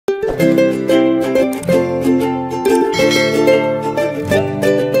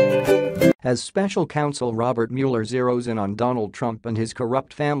As Special Counsel Robert Mueller zeroes in on Donald Trump and his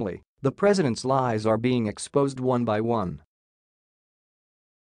corrupt family, the president's lies are being exposed one by one.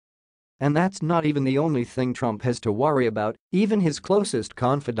 And that's not even the only thing Trump has to worry about. Even his closest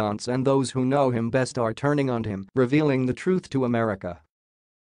confidants and those who know him best are turning on him, revealing the truth to America.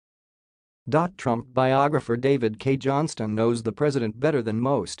 Trump biographer David K. Johnston knows the president better than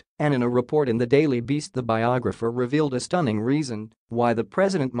most, and in a report in the Daily Beast, the biographer revealed a stunning reason why the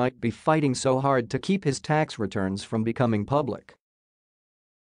president might be fighting so hard to keep his tax returns from becoming public.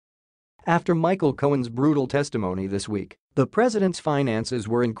 After Michael Cohen's brutal testimony this week, the president's finances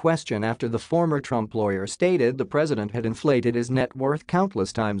were in question after the former Trump lawyer stated the president had inflated his net worth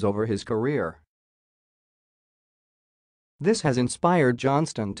countless times over his career. This has inspired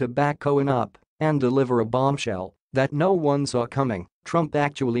Johnston to back Cohen up and deliver a bombshell that no one saw coming: Trump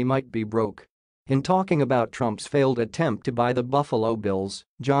actually might be broke. In talking about Trump's failed attempt to buy the Buffalo Bills,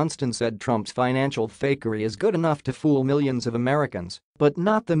 Johnston said Trump's financial fakery is good enough to fool millions of Americans, but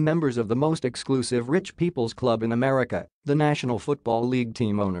not the members of the most exclusive rich people's club in America, the National Football League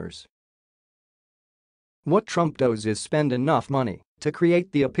team owners. What Trump does is spend enough money to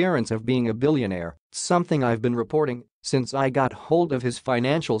create the appearance of being a billionaire, something I've been reporting since I got hold of his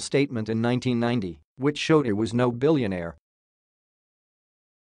financial statement in 1990, which showed he was no billionaire.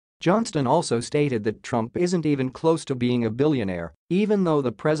 Johnston also stated that Trump isn't even close to being a billionaire, even though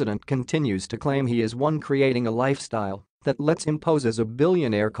the president continues to claim he is one, creating a lifestyle that lets him pose as a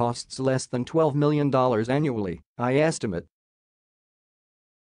billionaire costs less than $12 million annually, I estimate.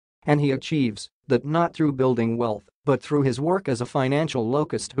 And he achieves that not through building wealth, but through his work as a financial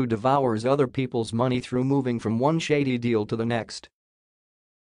locust who devours other people's money through moving from one shady deal to the next.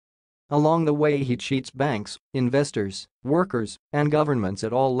 Along the way, he cheats banks, investors, workers, and governments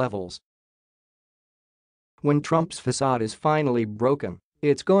at all levels. When Trump's facade is finally broken,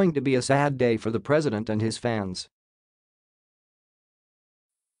 it's going to be a sad day for the president and his fans.